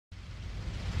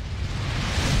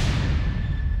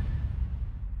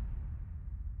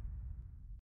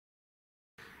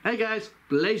Hey guys,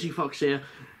 Blazie Fox here.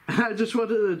 I just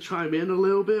wanted to chime in a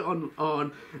little bit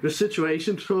on the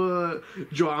situation for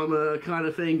drama kind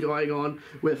of thing going on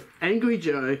with Angry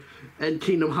Joe and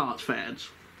Kingdom Hearts fans.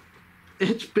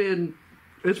 It's been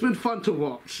fun to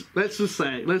watch. Let's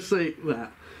say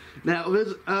that. Now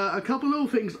there's a couple little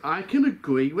things I can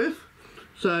agree with.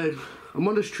 So I'm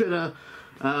on this Twitter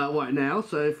right now.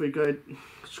 So if we go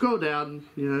scroll down,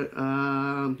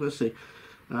 let's see.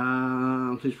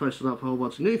 He's posted up a whole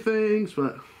bunch of new things,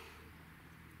 but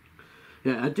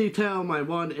yeah, I detail my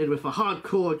one in with a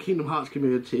hardcore Kingdom Hearts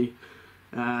community.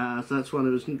 So that's one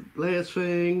of his latest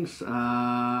things.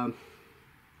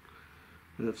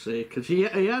 Let's see, because he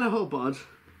had a whole bunch.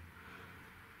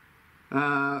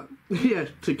 Yeah,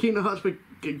 to Kingdom Hearts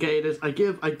Brigaders, I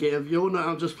give. You all know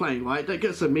I'm just playing, right? That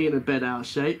gets me in a bed out of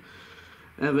shape.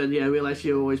 And then, yeah, realize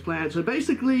you're always playing. So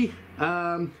basically,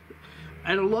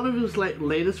 and a lot of his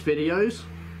latest videos,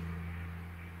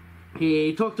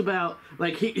 he talked about,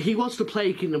 like, he wants to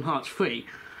play Kingdom Hearts 3.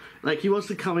 Like, he wants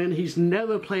to come in, he's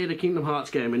never played a Kingdom Hearts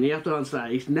game, and you have to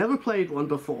understand, he's never played one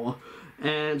before,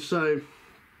 and so,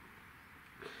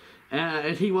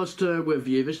 and he wants to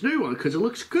review this new one, because it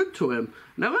looks good to him.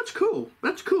 Now, that's cool,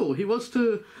 he wants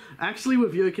to actually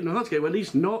review a Kingdom Hearts game when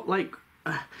he's not, like,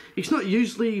 he's not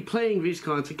usually playing these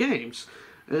kinds of games.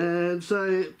 And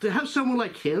so to have someone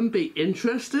like him be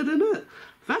interested in it,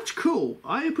 that's cool.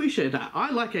 I appreciate that.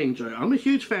 I like Angel. I'm a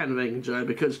huge fan of Angel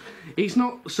because he's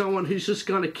not someone who's just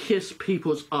going to kiss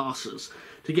people's asses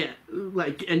to get,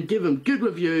 like, and give them good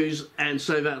reviews, and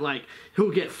so that, like,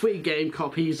 he'll get free game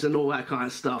copies and all that kind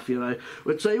of stuff, you know,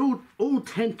 which they all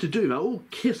tend to do. They all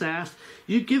kiss ass.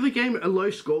 You give a game a low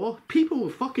score, people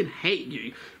will fucking hate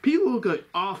you. People will go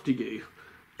after you.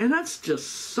 And that's just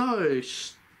so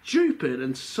stupid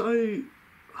and so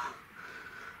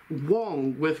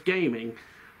wrong with gaming.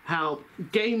 How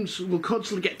games will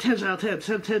constantly get 10 out of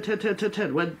 10,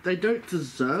 10 when they don't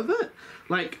deserve it.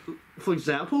 Like, for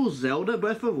example, Zelda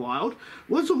Breath of the Wild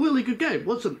was a really good game,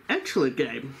 was an excellent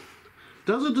game.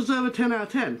 Does it deserve a 10 out of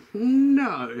 10?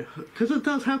 No, because it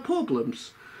does have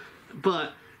problems.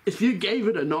 But if you gave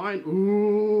it a 9,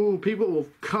 ooh, people will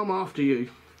come after you.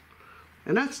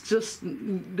 And that's just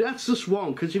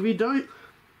wrong, because if you don't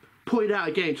point out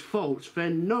a game's faults,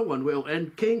 then no one will,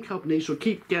 and game companies will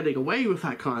keep getting away with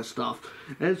that kind of stuff.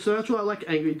 And so that's why I like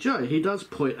Angry Joe. He does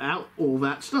point out all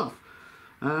that stuff.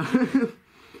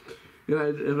 You know,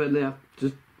 and then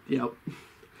just, you know,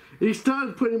 he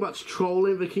started pretty much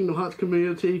trolling the Kingdom Hearts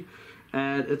community,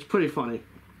 and it's pretty funny.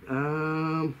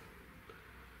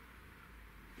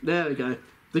 There we go.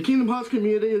 The Kingdom Hearts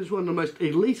community is one of the most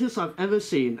elitist I've ever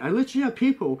seen. I literally have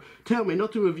people tell me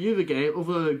not to review the game, or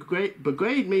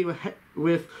begrade me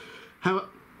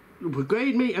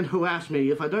and harass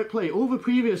me if I don't play all the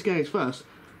previous games first.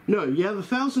 No, you have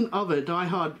 1,000 other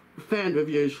die-hard fan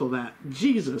reviews for that.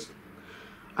 Jesus.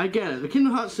 I get it. The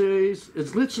Kingdom Hearts series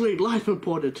is literally life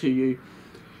important to you,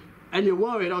 and you're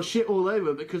worried I'll shit all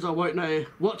over because I won't know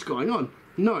what's going on.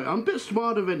 No, I'm a bit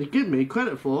smarter than you give me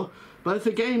credit for, but if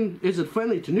the game isn't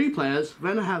friendly to new players,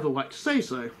 then I have a right to say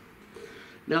so.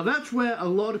 Now that's where a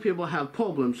lot of people have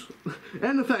problems.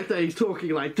 And the fact that he's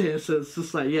talking like this is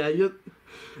just like, yeah,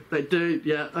 they do,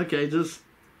 yeah, okay, just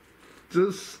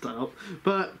stop.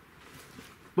 But,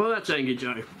 well, that's Angry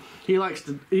Joe. He likes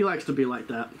to be like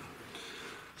that.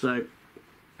 So,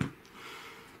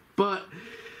 but,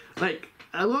 like,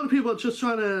 a lot of people are just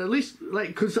trying to, at least, like,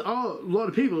 because a lot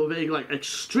of people are being, like,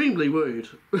 extremely rude.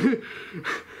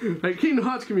 Like, Kingdom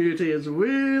Hearts community is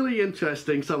really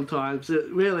interesting sometimes. It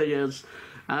really is.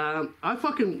 I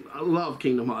fucking love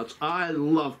Kingdom Hearts. I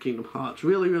love Kingdom Hearts.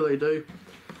 Really, really do.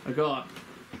 I got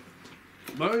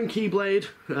my own Keyblade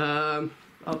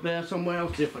up there somewhere.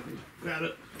 I'll see if I can grab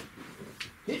it.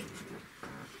 Yeah.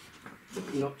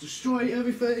 Not destroy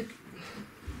everything.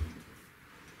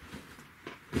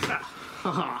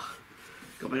 Haha.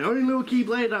 Got my own little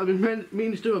Keyblade that I've been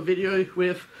meaning to do a video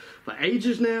with for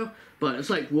ages now, but it's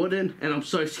like wooden and I'm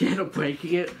so scared of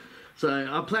breaking it. So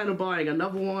I plan on buying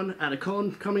another one at a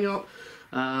con coming up.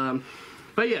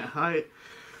 But yeah, I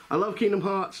love Kingdom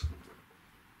Hearts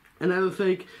and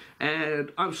everything,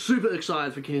 and I'm super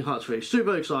excited for Kingdom Hearts 3.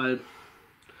 Super excited.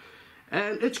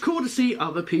 And it's cool to see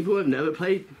other people who have never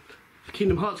played the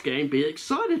Kingdom Hearts game be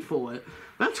excited for it.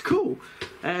 That's cool.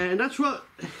 And that's what,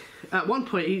 at one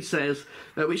point he says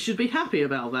that we should be happy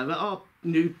about that. There are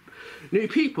new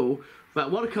people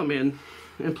that want to come in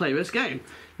and play this game.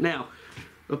 Now,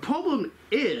 the problem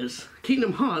is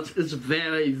Kingdom Hearts is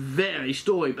very, very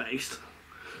story based.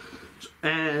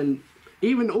 And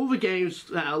even all the games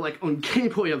that are like on Game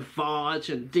Boy Advance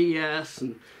and DS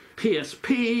and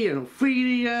PSP and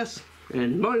 3DS,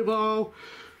 and mobile,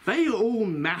 they all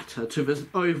matter to the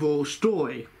overall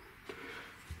story.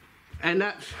 And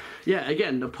that's, yeah,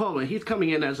 again, the problem. He's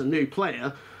coming in as a new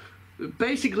player,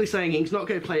 basically saying he's not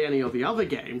going to play any of the other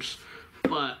games,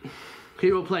 but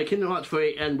he will play Kingdom Hearts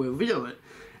 3 and review it.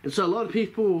 And so a lot of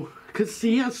people, because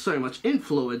he has so much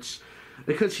influence,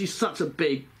 because he's such a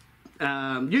big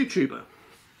YouTuber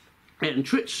and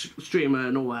Twitch streamer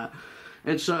and all that,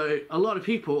 and so a lot of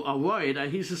people are worried that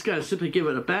he's just going to simply give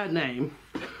it a bad name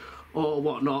or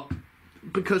whatnot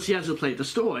because he hasn't played the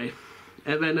story.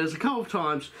 And then there's a couple of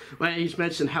times where he's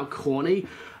mentioned how corny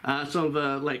some of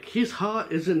the, like, his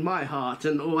heart is in my heart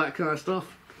and all that kind of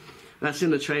stuff that's in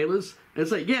the trailers. And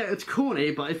it's like, yeah, it's corny,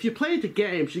 but if you play the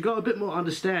games, you got a bit more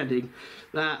understanding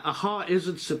that a heart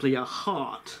isn't simply a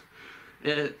heart.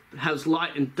 It has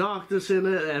light and darkness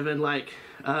in it, and then, like,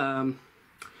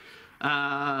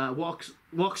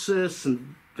 Roxas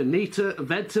and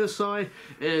Ventus,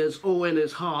 is all in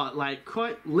his heart, like,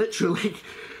 quite literally.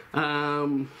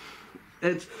 So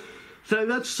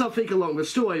that's something along the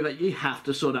story that you have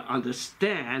to sort of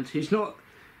understand. He's not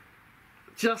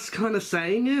just kind of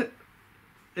saying it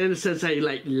in a sense that he,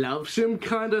 like, loves him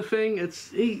kind of thing.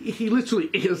 He literally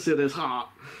is in his heart.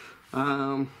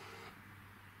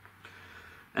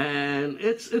 And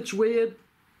it's weird,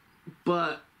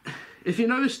 but if you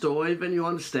know the story, then you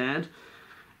understand.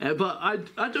 But I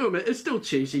do admit, it's still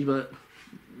cheesy, but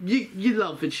you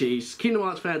love the cheese. Kingdom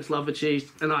Hearts fans love the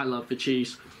cheese, and I love the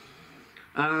cheese.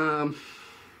 And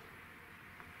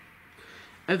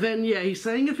then, yeah, he's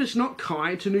saying if it's not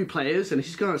kind to new players, and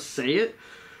he's going to say it,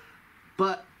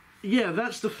 but, yeah,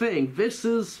 that's the thing. This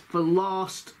is the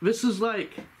last, this is,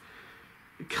 like,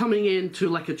 coming into,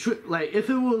 like, like, if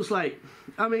it was, like,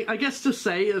 I mean, I guess to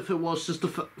say if it was just the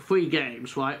 3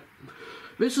 games, right?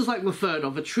 This is, like, the third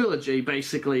of a trilogy,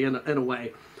 basically, in a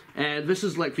way. And this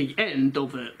is, like, the end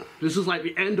of it. This is, like,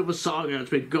 the end of a saga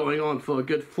that's been going on for a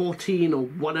good 14 or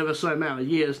whatever so amount of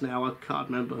years now. I can't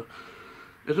remember.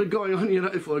 It's been going on, you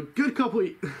know, for a good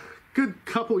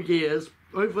couple years,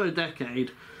 over a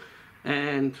decade.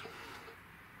 And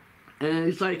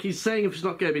it's like, he's saying if it's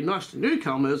not going to be nice to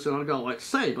newcomers, and I got what to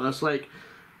say, but it's like,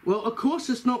 well, of course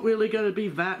it's not really going to be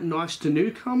that nice to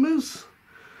newcomers,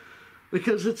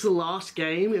 because it's the last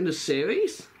game in the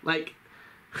series. Like,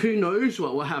 who knows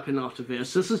what will happen after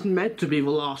this? This is meant to be the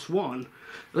last one.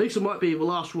 At least it might be the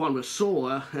last one with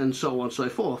Sora, and so on and so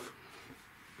forth.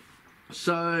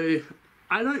 So,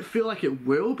 I don't feel like it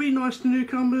will be nice to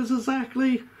newcomers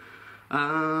exactly.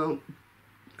 I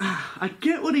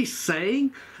get what he's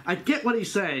saying.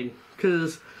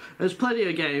 Because there's plenty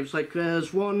of games. Like,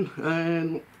 there's one,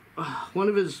 and one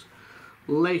of his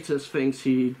latest things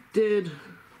he did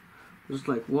was,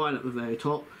 like, right at the very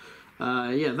top.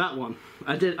 Yeah, that one.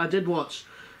 I did watch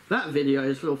that video,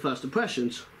 his real first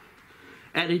impressions,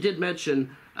 and he did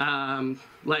mention,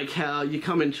 like, how you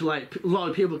come into, like, a lot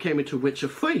of people came into Witcher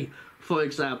 3, for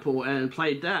example, and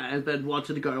played that, and then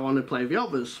wanted to go on and play the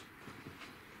others.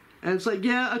 And it's like,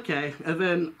 yeah, okay. And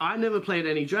then I never played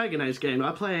any Dragon Age game.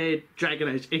 I played Dragon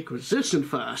Age Inquisition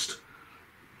first.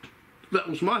 That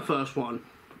was my first one.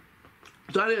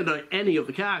 So I didn't know any of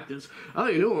the characters. I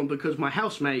only knew them because my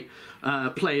housemate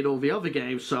played all the other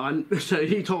games, so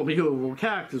he told me who all the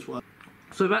characters were.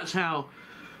 So that's how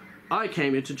I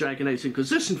came into Dragon Age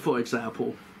Inquisition, for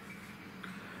example.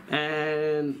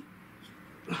 But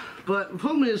the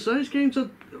problem is, those games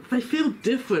they feel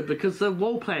different because they're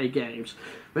role-player games.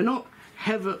 They're not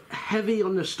heavy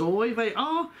on the story. They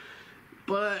are,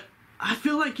 but I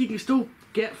feel like you can still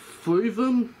get through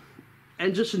them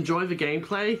and just enjoy the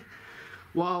gameplay.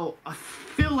 While I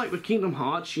feel like with Kingdom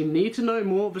Hearts, you need to know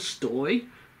more of the story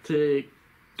to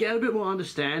get a bit more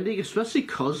understanding, especially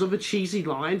because of the cheesy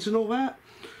lines and all that.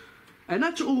 And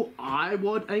that's all I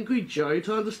want Angry Joe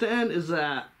to understand, is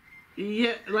that,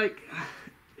 yeah, like,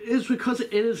 it's because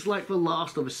it is, like, the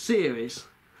last of a series.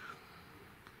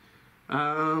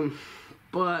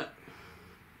 But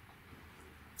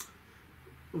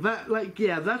that, like,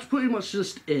 yeah, that's pretty much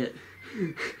just it.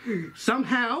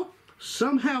 Somehow,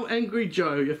 Angry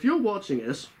Joe, if you're watching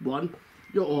this, one,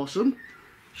 you're awesome.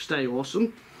 Stay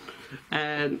awesome.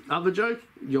 And other Joe,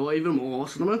 you're even more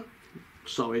awesomer.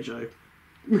 Sorry, Joe.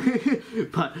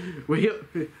 But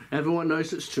everyone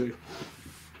knows it's true.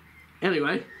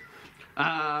 Anyway,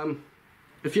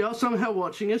 if you're somehow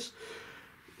watching this,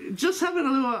 just having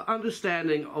a little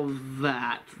understanding of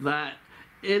that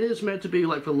it is meant to be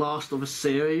like the last of a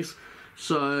series,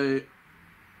 so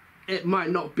it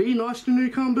might not be nice to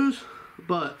newcomers,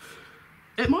 but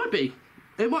it might be.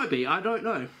 I don't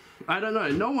know.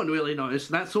 No one really knows.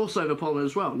 That's also the problem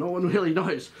as well. No one really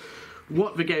knows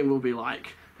what the game will be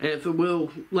like. if it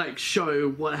will like show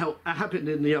what happened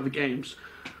in the other games.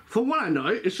 From what I know,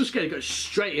 it's just going to go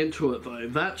straight into it though.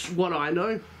 That's what I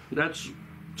know. That's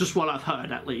just what I've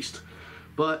heard at least.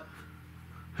 But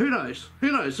who knows?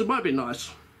 Who knows? It might be nice.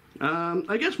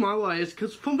 I guess my way is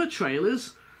because from the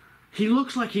trailers, he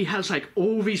looks like he has like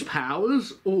all these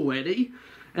powers already,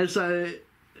 and so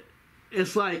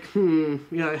it's like, you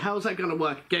know, how's that going to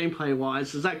work gameplay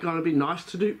wise? Is that going to be nice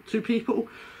to do to people,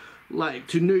 like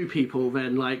to new people?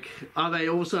 Then like, are they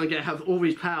all of a sudden going to have all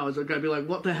these powers? They're going to be like,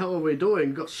 what the hell are we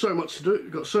doing? Got so much to do.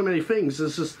 Got so many things.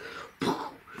 It's just,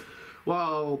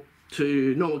 well,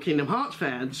 to normal Kingdom Hearts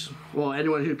fans or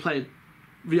anyone who played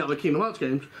the other Kingdom Hearts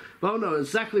games, they'll know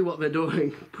exactly what they're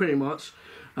doing pretty much.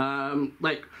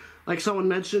 Like someone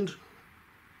mentioned,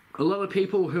 a lot of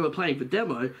people who are playing the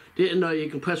demo didn't know you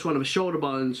can press one of the shoulder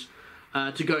buttons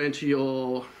to go into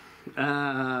your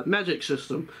magic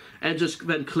system and just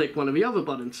then click one of the other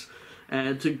buttons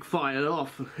and to fire it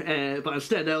off. But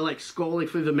instead they're like scrolling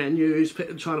through the menus,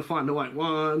 trying to find the right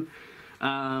one.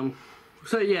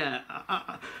 So yeah,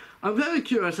 I'm very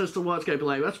curious as to what it's going to be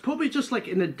like. That's probably just like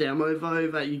in the demo though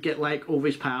that you get like all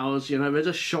these powers, you know, they're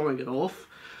just showing it off.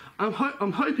 I'm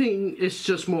hoping it's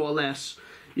just more or less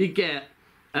you get,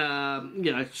 you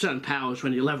know, certain powers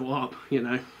when you level up, you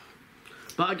know.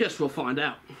 But I guess we'll find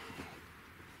out.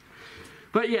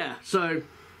 But yeah, so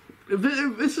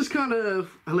this is kind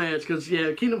of hilarious because,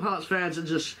 yeah, Kingdom Hearts fans are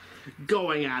just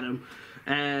going at him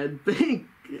and being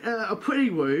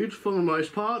pretty rude for the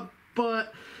most part.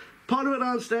 But part of it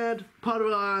I understand,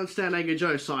 Angry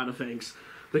Joe's side of things.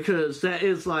 Because there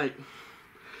is like,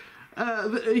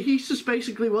 he just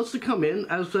basically wants to come in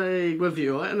as a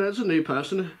reviewer and as a new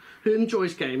person who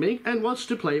enjoys gaming and wants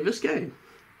to play this game.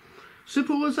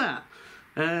 Simple as that.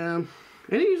 And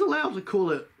he's allowed to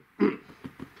call it,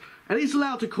 and he's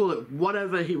allowed to call it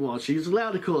whatever he wants. He's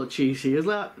allowed to call it cheesy. He's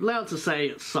allowed to say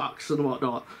it sucks and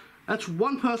whatnot. That's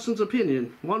one person's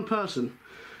opinion. One person.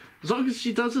 As long as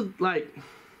she doesn't like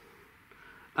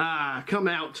come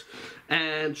out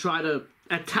and try to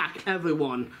attack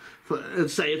everyone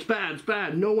and say it's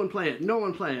bad, no one play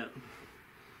it,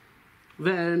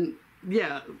 then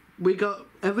yeah, we got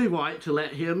every right to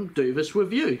let him do this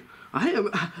review.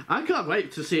 I can't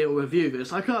wait to see him review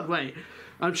this. I can't wait.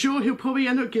 I'm sure he'll probably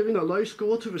end up giving a low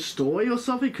score to the story or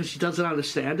something because he doesn't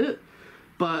understand it,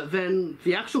 but then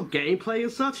the actual gameplay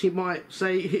and such, he might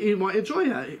say he might enjoy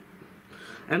that,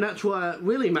 and that's what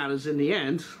really matters in the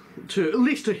end, to at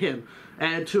least to him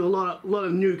and to a lot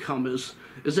of newcomers,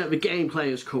 is that the gameplay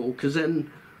is cool, because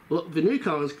then the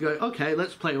newcomers can go, okay,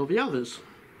 let's play all the others.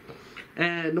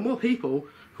 And the more people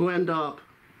who end up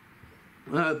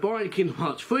buying Kingdom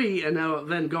Hearts 3 and now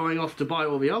then going off to buy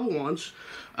all the other ones,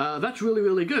 that's really,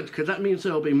 really good, because that means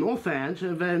there'll be more fans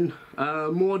and then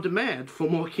more demand for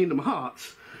more Kingdom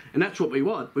Hearts. And that's what we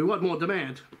want. We want more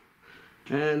demand.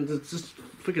 And it's just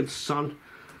freaking sun.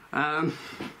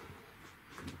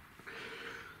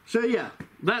 So yeah,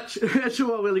 that's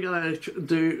all I really gotta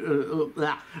do.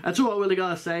 That's all I really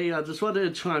gotta say. I just wanted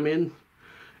to chime in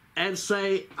and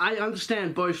say I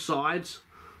understand both sides,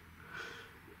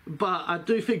 but I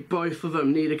do think both of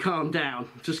them need to calm down.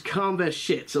 Just calm their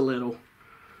shits a little,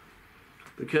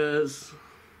 because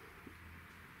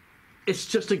it's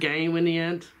just a game in the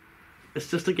end. It's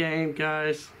just a game,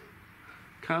 guys.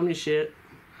 Calm your shit.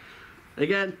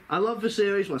 Again, I love the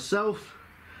series myself,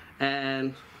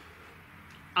 and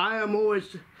I am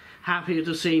always happy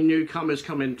to see newcomers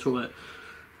come into it,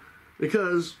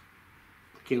 because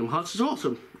Kingdom Hearts is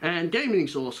awesome and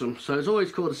gaming's awesome, so it's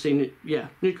always cool to see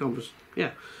newcomers.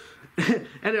 Yeah.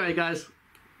 Anyway, guys,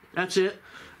 that's it.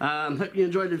 Hope you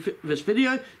enjoyed this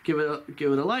video. Give it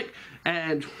a like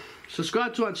and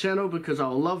subscribe to our channel, because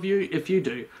I'll love you if you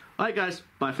do. Alright, guys,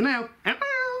 bye for now.